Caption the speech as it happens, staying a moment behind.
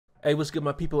Hey, what's good,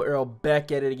 my people? Earl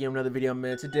back at it again with another video,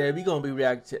 man. Today we gonna be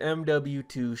reacting to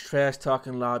MW2's trash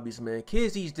talking lobbies, man.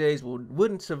 Kids these days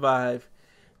wouldn't survive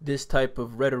this type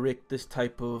of rhetoric, this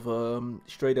type of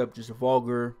straight up just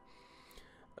vulgar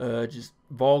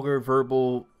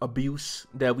verbal abuse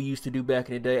that we used to do back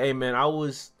in the day. Hey, man, I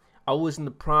was in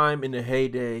the prime, in the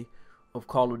heyday of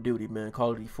Call of Duty, man. Call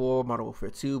of Duty 4, Modern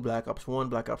Warfare 2, Black Ops 1,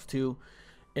 Black Ops 2,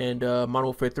 and Modern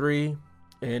Warfare 3.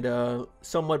 And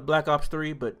somewhat Black Ops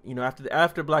 3, but you know,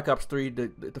 after Black Ops 3,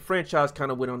 the franchise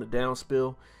kind of went on the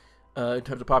downspill in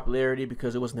terms of popularity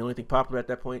because it wasn't the only thing popular at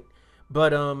that point.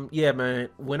 But yeah, man, I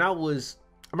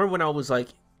remember when I was like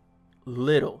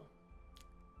little,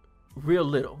 real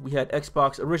little, we had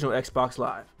original Xbox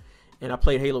Live, and I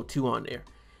played Halo 2 on there,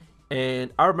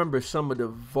 and I remember some of the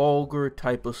vulgar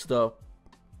type of stuff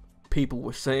people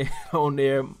were saying on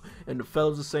there, and the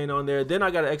fellas were saying on there. Then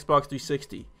I got an Xbox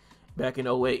 360. Back in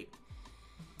 08,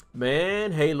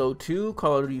 man, Halo 2,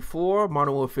 Call of Duty 4,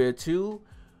 Modern Warfare 2,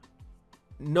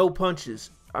 no punches.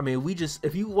 I mean,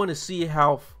 if you want to see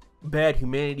how bad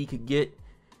humanity could get,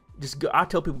 just go. I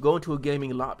tell people, go into a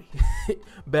gaming lobby.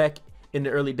 Back in the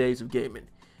early days of gaming,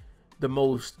 the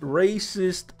most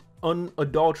racist,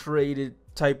 unadulterated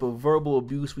type of verbal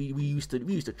abuse we used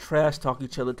to trash talk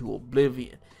each other to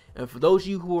oblivion. And for those of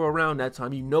you who were around that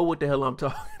time, you know what the hell I'm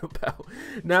talking about.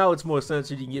 Now it's more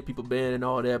censored, you can get people banned and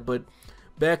all that, but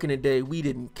back in the day, we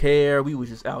didn't care. We was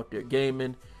just out there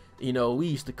gaming. You know, we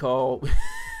used to call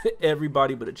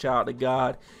everybody but a child of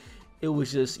God. It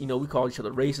was just, you know, we called each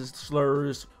other racist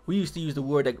slurs. We used to use the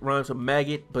word that rhymes with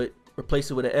maggot, but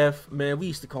replace it with an F. Man, we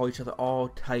used to call each other all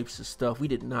types of stuff. We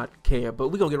did not care. But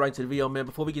we're going to get right into the video, man.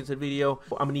 Before we get into the video,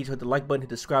 I'm going to need you to hit the like button, hit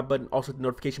the subscribe button, also the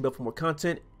notification bell for more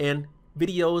content and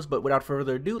videos. But without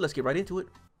further ado, let's get right into it.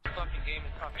 Shoot a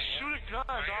gun,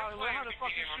 dog. Learn how to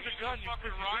fucking shoot a gun, you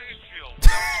freaking riot shield.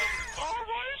 Oh,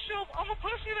 riot shield. I'm a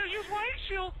pussy that use riot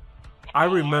shield. I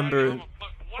remember. What do you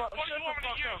want me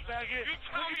to use? You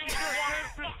tell me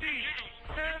what to use.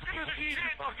 10 you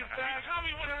fucking fag. Tell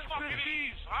me what to fucking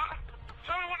use, huh?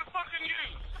 Tell me what to fucking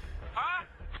use, huh?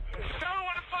 Tell me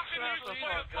what to fucking use to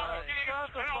play the fucking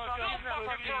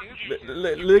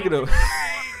game. Look at him.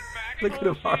 Look at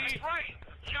him.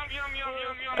 Yum, yum, yum,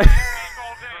 yum, yum, all day.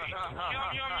 Yum,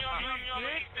 yum, yum, yum, yum,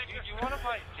 you wanna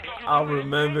fight? I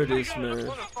remember this, man.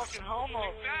 What a fucking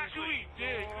homo. Exactly,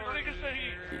 dick. Nigga said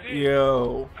he dick.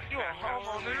 Yo. You a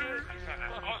homo, nigga.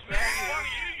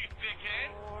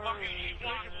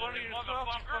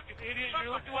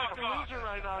 You're looking like a loser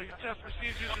right now. Your test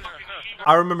procedures are...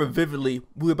 I remember vividly,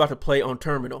 we were about to play on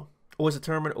Terminal. Or was it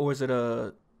Terminal, or was it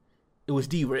it was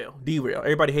Derail.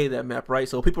 Everybody hated that map, right?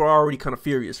 So people are already kind of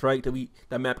furious, right?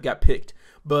 That map got picked.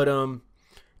 But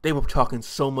they were talking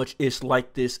so much ish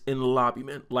like this in the lobby,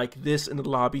 man. Like this in the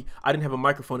lobby. I didn't have a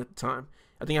microphone at the time.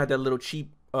 I think I had that little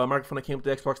cheap microphone that came with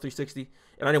the Xbox 360,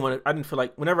 and I didn't feel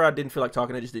like, whenever I didn't feel like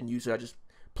talking, I just didn't use it. I just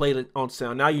played it on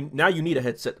sound. Now you need a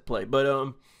headset to play. But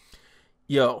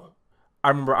yo, I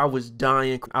remember I was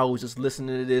dying. I was just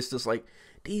listening to this, just like,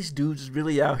 these dudes is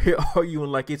really out here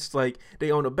arguing like it's like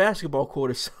they own a basketball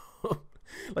court or something.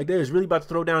 Like they was really about to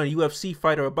throw down a UFC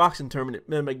fight or a boxing tournament.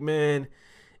 Man, like, man,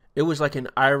 it was like an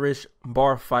Irish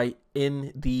bar fight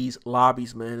in these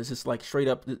lobbies, man. It's just like straight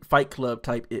up Fight Club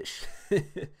type ish.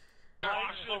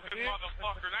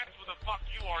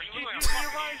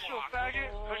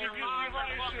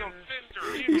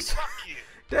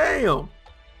 Damn.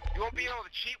 You won't be able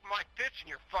to cheat my fits in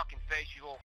your fucking face, you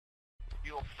old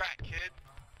fat kid.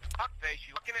 Fuck face,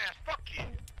 you fucking ass. Fuck you.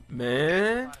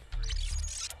 Man.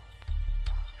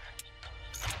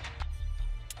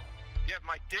 You have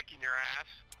my dick in your ass.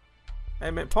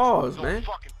 Hey, man, pause, You man.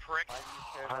 fucking prick.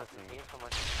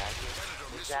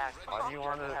 Why do you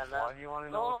want to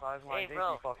know the size of my dick,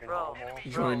 you fucking homo?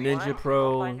 You join Ninja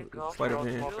Pro, Sleight of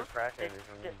Hand.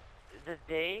 The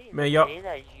day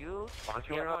that you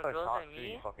get more girls than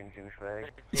me, fucking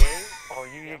douchebag. The day, oh,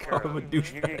 you get girls. You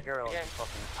get girls. Yeah,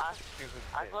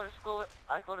 I go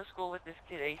to school with this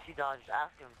kid, AC Dodgers.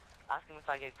 Ask him if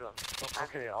I get girls.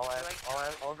 Okay,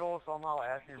 I'll go somehow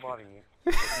ask your buddy if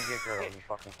you get girls, you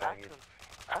fucking faggot.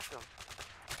 Ask him.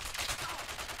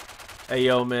 Hey,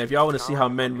 yo, man, if y'all want to see how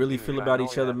men really feel about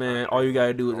each other, man, all you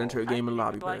gotta do is enter a gaming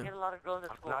lobby, man. I get a lot of girls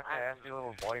at school. I'm not gonna ask your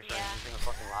little boyfriend, he's gonna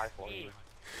fucking lie for you.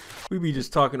 We be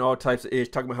just talking all types of ish,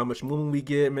 talking about how much moon we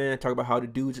get, man, talking about how the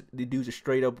dudes are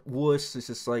straight up wuss. It's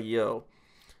just like, yo,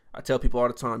 I tell people all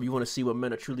the time, you want to see what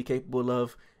men are truly capable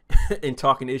of and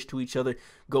talking ish to each other,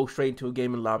 go straight into a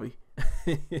gaming lobby.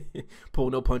 Pull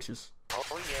no punches. Oh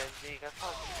yeah, Jake, I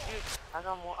thought, dude, I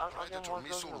got more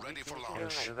girls ready for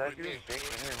launch. Is that dude's dick in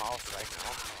your mouth right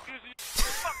now?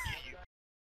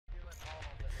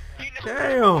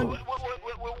 Damn. What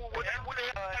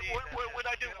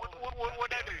I do?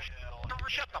 What I do?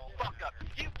 Shut the fuck up.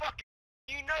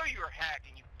 You know you're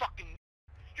hacking.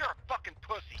 You're a fucking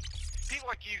pussy. People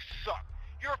like you suck.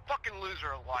 You're a fucking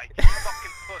loser of life. You're a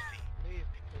fucking pussy.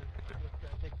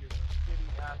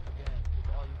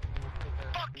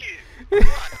 Fuck you. What? I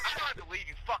don't have to leave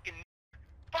you fucking.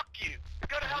 Fuck you.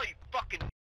 Go to hell, you fucking.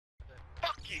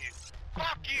 Fuck you.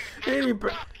 Fuck you.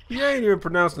 You ain't even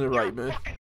pronouncing it right, man.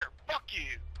 Fuck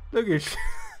you. Look at you.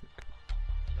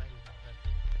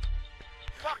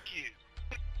 Fuck you.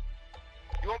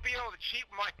 You won't be able to cheat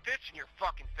my fist in your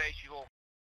fucking face, you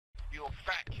little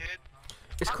fat kid.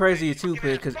 It's crazy too,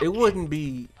 man, because it wouldn't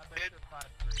be.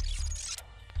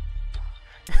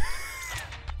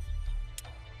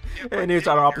 And it's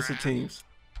on opposite teams.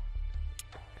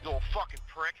 Little fucking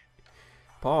prick.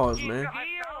 Pause, man.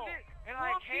 And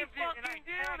I camped it, and I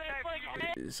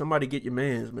Somebody get your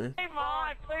mans, man. Hey, Mom,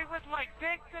 I played with my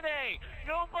dick today.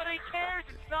 Nobody cares.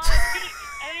 It's not a cheat.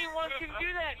 Anyone can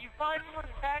do that. You find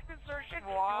someone's tax insertion, you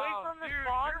wait from the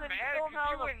spawn, and you don't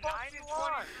know the fuck you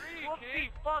want. Whoopsie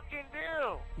fucking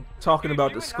do. Talking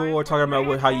about the score, talking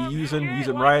about how you using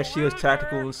riot shields,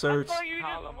 tactical inserts,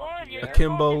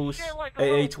 akimbos,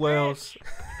 AA-12s.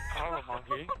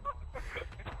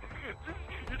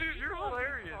 You're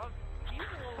hilarious.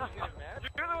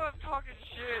 You're the one talking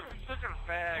shit. You're such a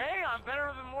fag. Hey, I'm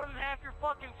better than more than half your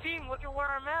fucking team. Look at where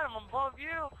I'm at. I'm above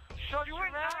you. Shut your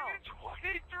mouth.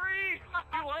 23.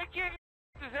 You like it?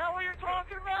 Is that what you're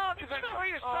talking about? Because I told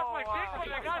you to suck my dick,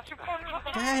 but I got you fucking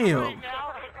Damn. right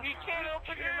now. You can't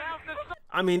open your mouth to suck.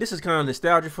 I mean, this is kind of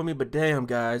nostalgia for me, but damn,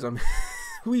 guys, y'all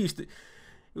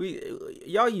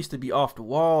used to be off the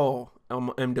wall on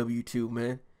MW2,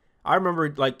 man. I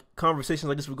remember like conversations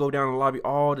like this would go down in the lobby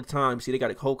all the time. See, they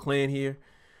got a whole clan here.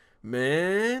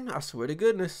 Man, I swear to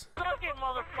goodness. Suck it,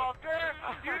 motherfucker.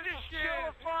 You just chill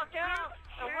the fuck out,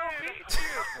 and we'll beat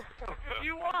you.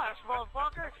 You watch,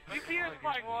 motherfucker. You beat us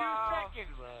by 2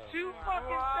 seconds. 2 fucking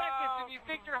seconds, and you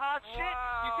think you're hot shit?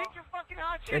 You think you're fucking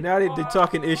hot shit? And now they're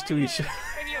talking ish to each other.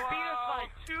 And you beat us by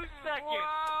 2 seconds.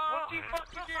 What do you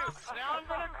fucking do? Now I'm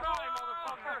gonna cry,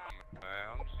 motherfucker.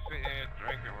 I'm sitting here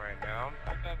drinking right now.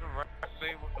 I got the right to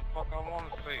say what the fuck I want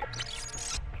to say.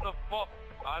 What the fuck?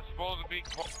 I'm supposed to be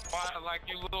quiet like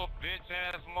you little bitch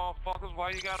ass motherfuckers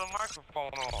while you got a microphone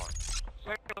on.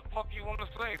 Say what the fuck you want to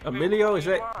say. Emilio, is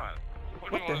that?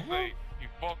 What What you the want to hell? say? You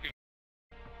fucking.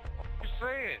 You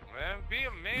say it, man. Be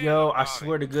a man. Yo, I about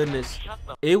swear it. to goodness,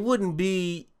 it wouldn't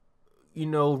be,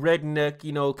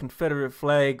 redneck, Confederate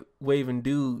flag waving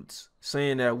dudes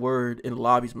saying that word in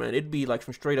lobbies, man. It'd be like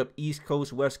from straight up East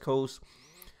Coast, West Coast,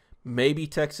 maybe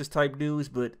Texas type dudes,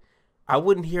 but I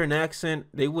wouldn't hear an accent.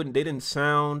 They didn't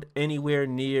sound anywhere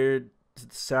near the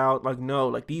South. Like, no,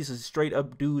 like these are straight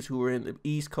up dudes who are in the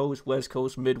East Coast, West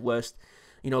Coast, Midwest.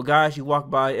 Guys you walk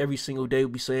by every single day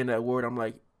would be saying that word. I'm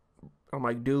like,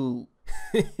 dude,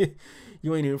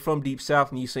 you ain't even from deep South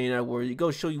and you saying that word. It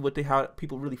goes show you how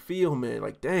people really feel, man.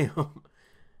 Like, damn. Be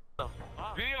a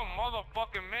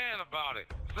motherfucking man about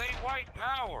it. Say white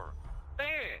power. Say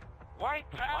it. White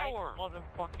power. White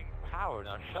motherfucking power.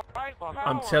 Now shut White power.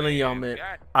 I'm telling y'all, man.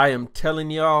 God. I am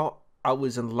telling y'all, I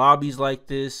was in lobbies like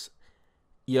this.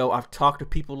 Yo, I've talked to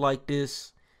people like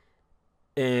this,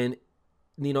 and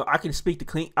I can speak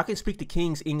the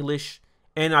King's English,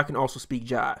 and I can also speak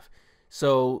Jive.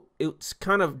 So it's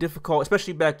kind of difficult,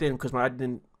 especially back then, because my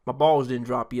balls didn't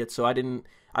drop yet, so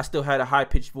I still had a high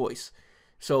pitched voice.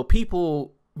 So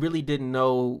people really didn't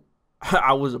know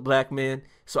I was a black man,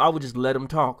 so I would just let them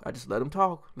talk. I just let them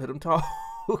talk.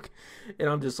 And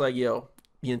I'm just like, yo,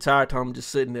 the entire time I'm just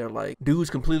sitting there like, dude's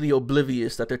completely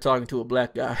oblivious that they're talking to a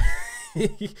black guy.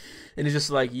 And it's just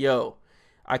like, yo,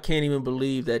 I can't even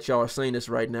believe that y'all are saying this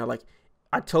right now. Like,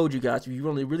 I told you guys, if you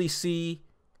really see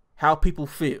how people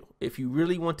feel, if you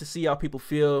really want to see how people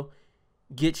feel,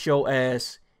 get your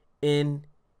ass in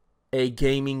a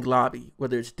gaming lobby,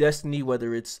 whether it's Destiny,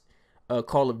 whether it's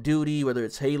Call of Duty, whether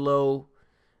it's Halo,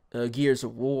 Gears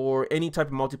of War, any type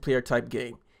of multiplayer type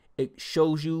game. It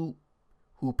shows you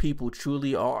who people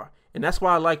truly are. And that's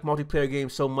why I like multiplayer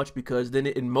games so much, because then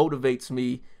it motivates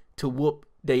me to whoop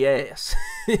they ass.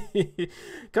 Kind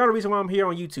of the reason why I'm here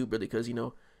on YouTube, really, because,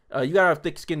 you gotta have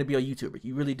thick skin to be a YouTuber.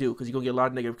 You really do, because you're gonna get a lot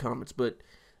of negative comments. But,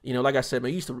 like I said,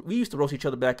 man, we used to roast each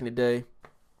other back in the day.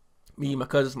 Me, my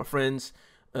cousins, my friends,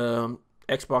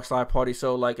 Xbox Live Party.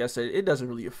 So, like I said, it doesn't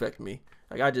really affect me.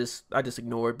 Like, I just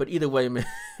ignore it. But either way, man,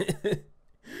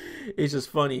 it's just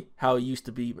funny how it used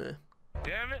to be, man.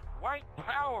 Damn it, white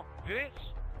power, bitch.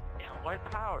 Yeah, white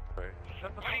power.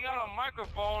 Shut the fuck Why you got up. a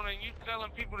microphone and you telling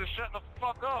people to shut the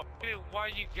fuck up? Why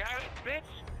you got it, bitch?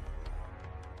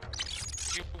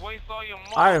 You waste all your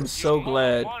money. I am so your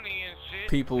glad money and shit,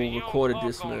 people and you don't recorded fuck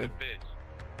this, on the man. bitch.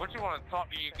 What you want to talk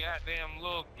to your goddamn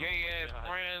little gay ass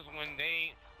friends when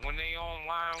they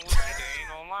online with you? They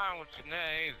ain't online with you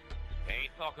now. They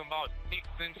ain't talking about dicks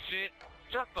and shit.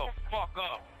 Shut the fuck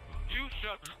up. You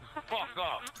shut the fuck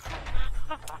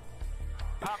up.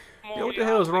 Yo, what the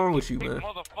hell is wrong with you, man?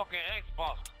 Motherfucking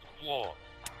Xbox floor.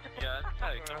 Yeah,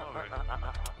 hey, come over.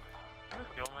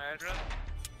 Your address?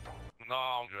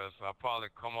 No, address. I'll probably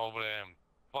come over there and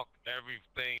fuck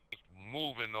everything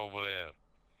moving over there.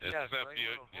 Except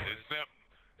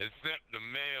except the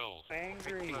males.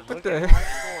 Angry. What Look the at heck? my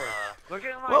score. Look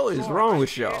at my What is score. wrong I with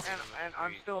see it, y'all? And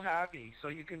I'm still happy, so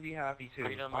you can be happy too.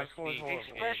 Freedom My of score is speech. horrible.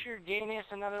 Express your gayness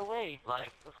another way. Like,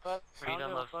 The fuck? I don't freedom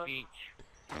give a of fuck. speech.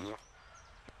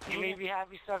 You may be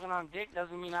happy sucking on dick,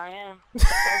 doesn't mean I am. Thug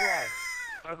life.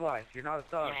 Thug life. You're not a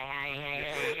thug.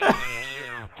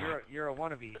 You're a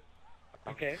wannabe.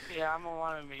 Okay. Yeah, I'm a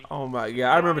wannabe. Oh my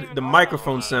god, I remember the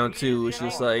microphone sound too. It's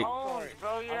just like,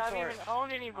 Bro, you haven't even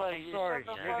owned anybody. You sorry,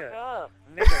 shut the nigga. fuck up.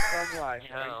 Nigga, thug life.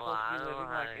 Yeah, Are you supposed to be living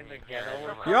like in the ghetto?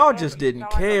 or y'all something? just didn't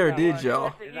care, did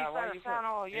y'all? Is that why you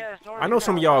put? I know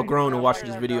some of y'all are grown and watching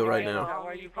this video right Is now. that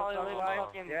why you put probably thug live in life?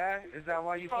 fucking- Yeah? Is that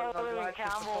why you put probably thug live in life?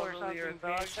 Campbell or Supposedly you're a something,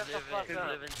 thug? bitch. Shut the fuck Cause- up.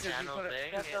 Live in cause you San put it-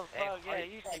 Jose. Shut the fuck, yeah,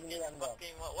 you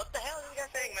Fucking, what the hell is this guy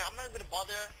saying, man? I'm not gonna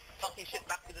bother talking shit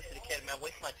back to this kid, man.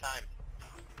 Waste my time.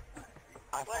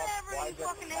 Whatever, you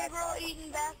fucking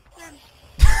Negro-eating bastard.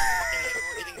 Fucking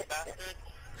Negro-eating bastard.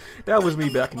 That was me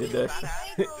back in the day.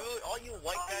 Dude, all you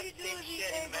white All guys you do same is eat shit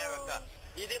in egg America. rolls.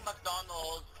 You did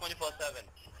McDonald's 24/7.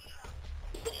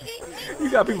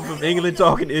 You got people from England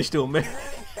talking ish to him, man.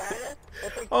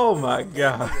 Oh my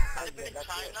god. I live in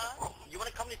China. You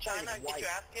wanna come to China and get your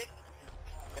ass kicked?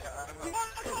 You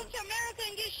want to come to America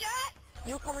and get shot?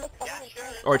 You come look for Yeah, me. sure.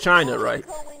 Or China, right?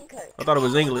 I thought it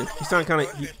was England. He sounded kind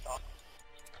of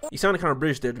he sounded kind of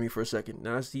British there to me for a second.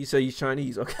 Now you say he's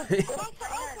Chinese, okay? Come to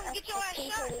Oakland, get your ass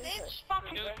shot, bitch.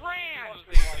 fucking brand.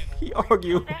 He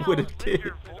argued with a dick.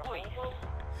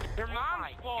 Your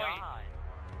mom's voice.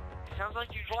 It sounds like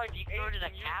you just deep throated a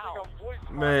cow.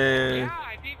 Man, Yeah,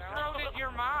 I deep throated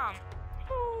your mom.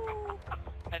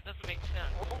 That doesn't make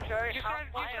sense. Okay. I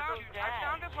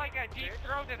sounded like I deep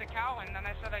throated a cow, and then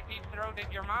I said I deep throated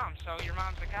your mom, so your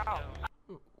mom's a cow.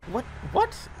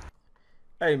 what?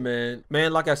 Hey man,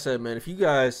 like I said, man, if you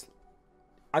guys,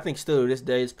 I think still to this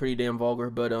day it's pretty damn vulgar,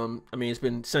 but I mean it's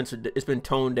been censored, it's been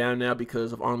toned down now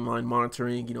because of online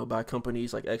monitoring, you know, by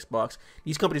companies like Xbox.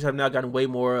 These companies have now gotten way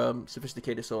more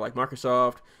sophisticated, so like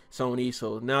Microsoft, Sony,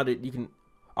 so now that you can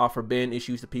offer ban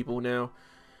issues to people now.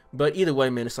 But either way,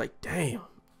 man, it's like, damn,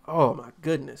 oh my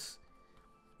goodness,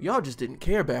 y'all just didn't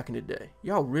care back in the day.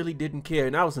 Y'all really didn't care,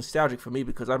 and that was nostalgic for me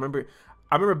because I remember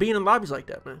being in lobbies like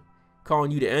that, man.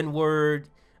 Calling you the N-word,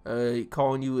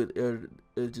 calling you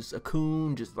just a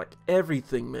coon, just like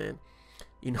everything, man.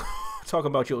 You know, talking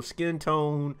about your skin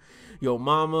tone, your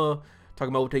mama,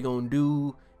 talking about what they gonna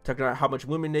do, talking about how much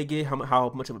women they get, how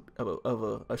much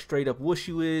of a straight up wuss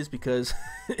you is because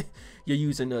you're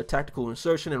using a tactical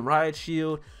insertion and riot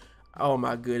shield. Oh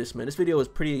my goodness, man, this video is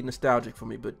pretty nostalgic for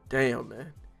me, but damn,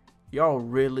 man, y'all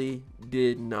really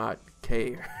did not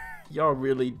care. Y'all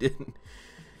really didn't.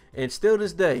 And still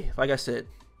this day, like I said,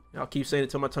 I'll keep saying it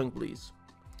till my tongue bleeds.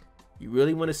 You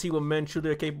really want to see what men truly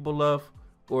are capable of,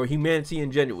 or humanity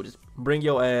in general, just bring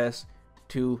your ass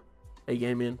to a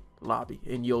gaming lobby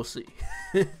and you'll see.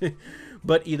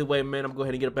 But either way, man, I'm going to go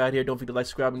ahead and get up out of here. Don't forget to like,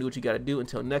 subscribe, and do what you got to do.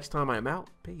 Until next time, I am out.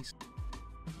 Peace.